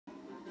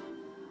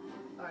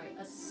Alright,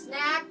 a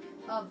snack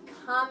of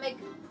comic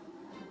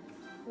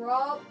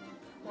properties?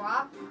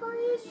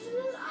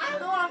 I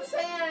don't know what I'm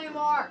saying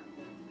anymore.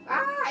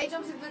 He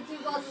jumps into the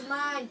two lost his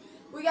mind.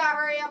 We gotta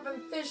hurry up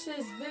and finish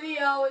this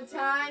video in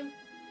time.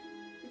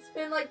 It's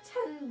been like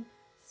 10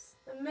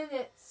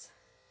 minutes.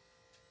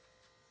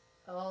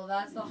 Oh,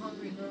 that's the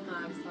hungry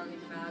Luma I was talking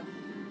about.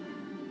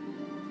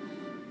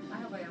 I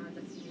hope I don't have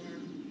to feed him.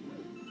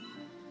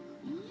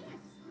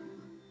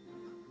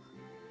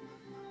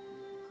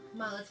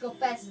 Come on, let's go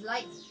fast as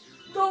lightning.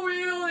 Don't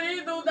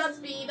really know the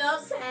speed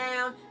of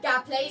sound.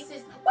 Got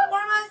places. What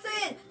am I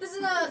saying? This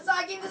is a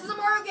side game. This is a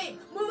Mario game.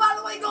 Move out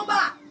of the way, go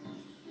back.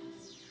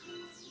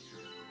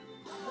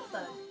 What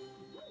the?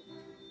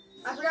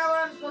 I forgot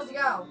where I'm supposed to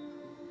go.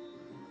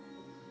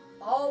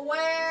 Oh,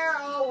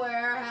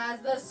 where has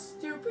the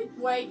stupid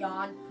way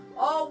gone?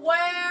 Oh,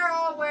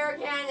 where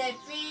can it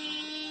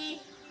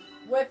be?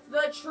 With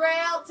the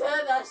trail to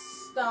the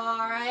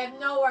star, I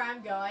know where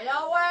I'm going.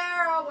 Oh,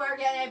 where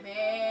can it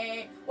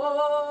be? Whoa,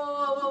 whoa, whoa,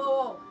 whoa, whoa,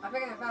 whoa. I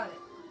think I found it.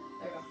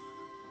 There you go.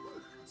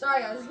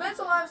 Sorry, guys. It's been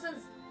so long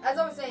since, as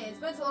I was saying, it's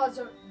been so long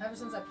ever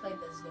since I played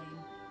this game.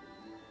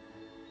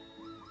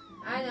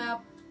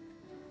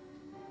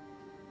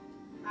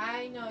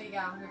 I know you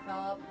got hungry,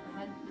 fella.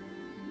 Ahead.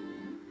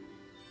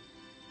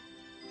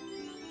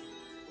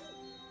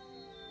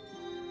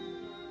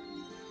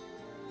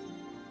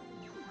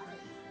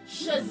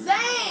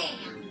 Shazam!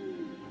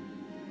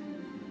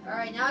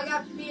 Alright, now I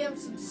gotta feed him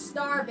some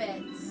star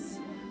bits.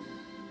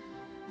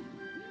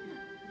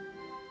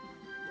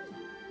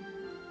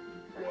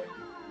 Right.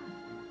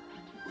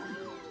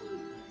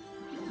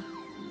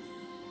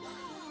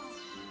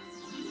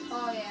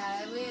 Oh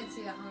yeah, we didn't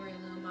see the hungry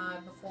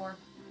Luma before.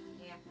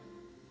 Yeah.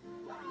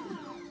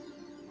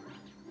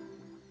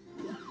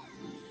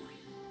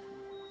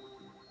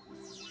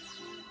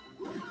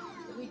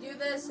 If we do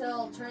this,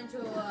 it'll turn into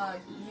a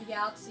new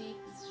galaxy.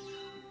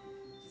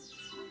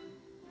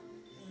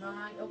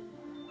 Oh.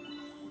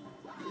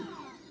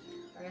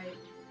 Alright.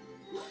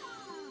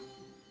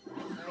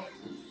 Alright.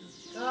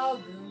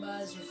 Oh,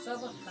 Goombas, you're so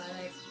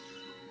pathetic.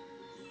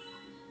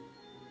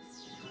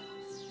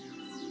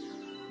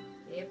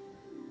 Yep.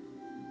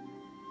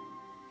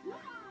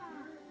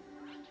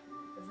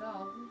 Is that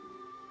all of them?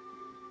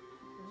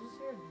 I just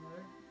hear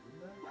another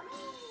Goomba.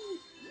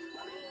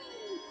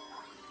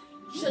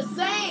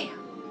 Shazam!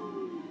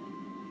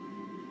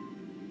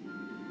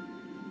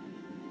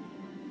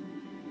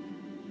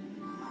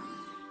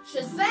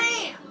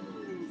 Shazam!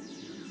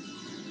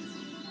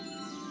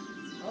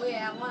 Oh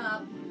yeah, one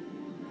up.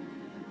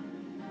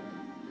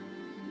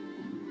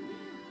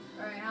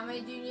 Alright, how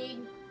many do you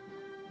need?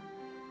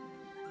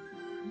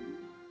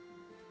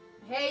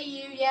 Hey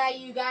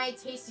you got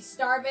tasty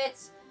star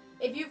bits?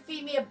 If you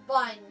feed me a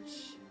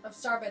bunch of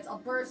star bits, I'll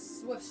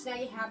burst with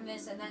snaggy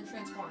happiness and then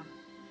transform.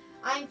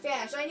 I'm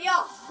famished. I need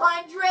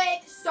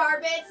 100 star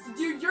bits.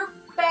 Dude, you're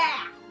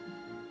fat.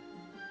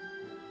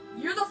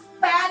 You're the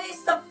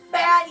fattest of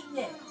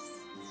fattiness.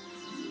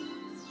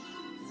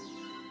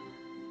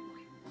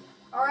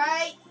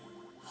 Alright?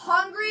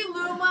 Hungry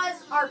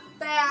Lumas are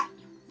fat,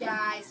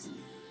 guys.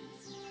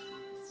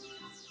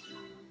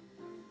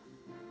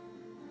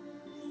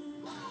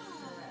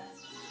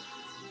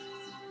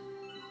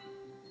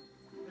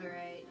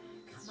 Alright.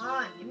 Come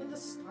on, give me the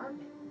star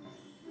bit.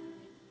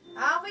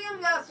 I don't think I'm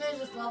gonna finish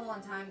this level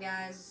on time,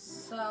 guys.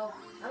 So,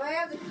 I might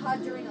have to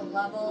cut during a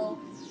level.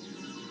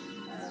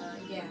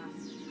 Yeah.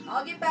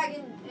 I'll get back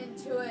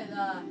into it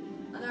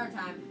another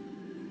time.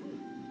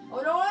 Oh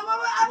no,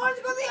 I wanted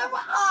to go to the other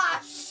one. Ah,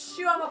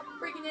 shoot, I'm a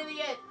freaking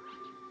idiot.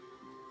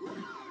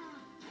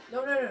 No.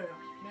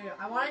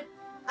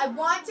 I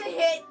want to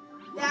hit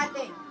that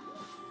thing.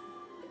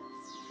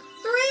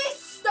 3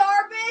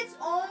 star bits?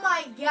 Oh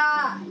my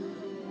god.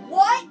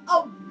 What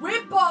a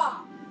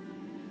ripoff.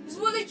 This is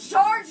what they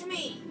charge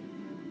me.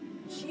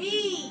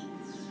 Jeez.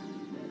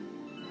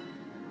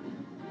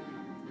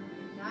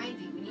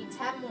 90, we need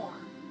 10 more.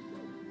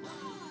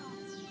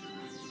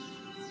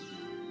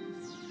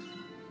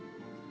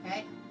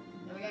 Okay,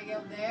 then we gotta get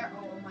over there.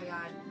 Oh my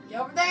god. Get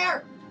over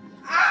there!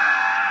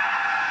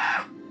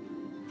 Ah!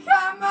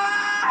 Come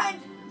on!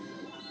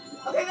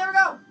 Okay, there we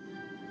go.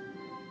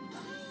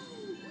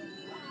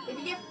 If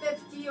you get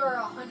 50 or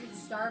 100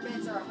 star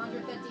bits or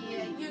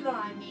 150, you know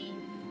what I mean.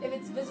 If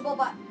it's visible,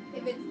 but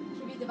if it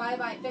can be divided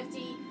by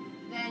 50,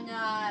 then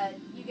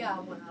you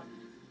got 1 up.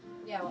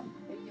 Yeah, well,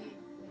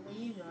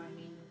 you know what I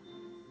mean.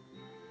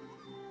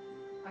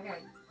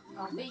 Okay,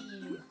 I'll feed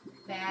you,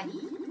 fatty.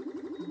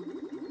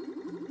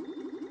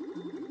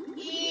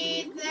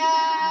 Eat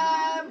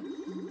them!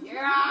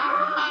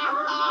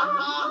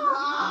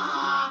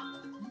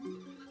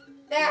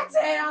 That's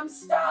it, I'm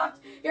stuffed!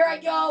 Here I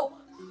go!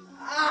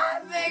 I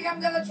think I'm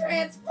gonna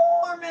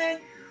transform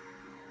it!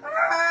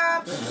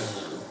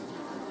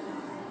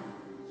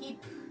 He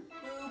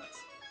pooped.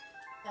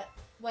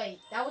 Wait,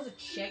 that was a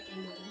chick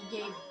and he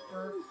gave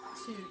birth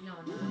to, no,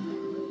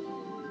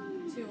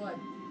 to a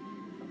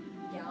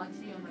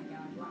galaxy? Oh my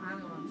god, well, I don't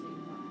know what I'm saying.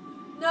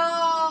 No,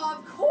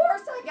 of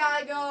course I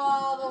gotta go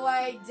all the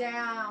way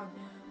down.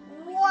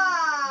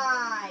 Wow.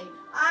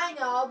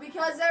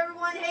 because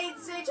everyone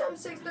hates Sage. I'm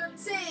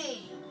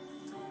 613.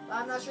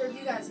 I'm not sure if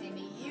you guys hate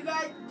me. Do you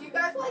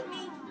guys like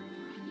me?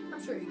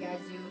 I'm sure you guys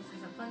do,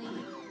 since I'm funny.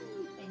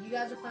 And you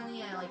guys are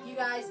funny, and I like you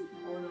guys.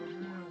 Oh,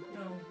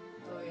 no.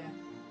 Oh, yeah.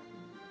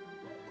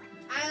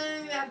 I don't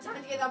even have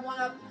time to get that one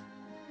up.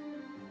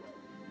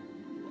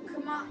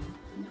 Come on.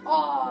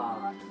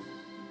 Oh.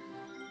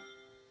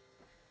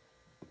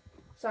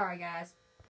 Sorry, guys.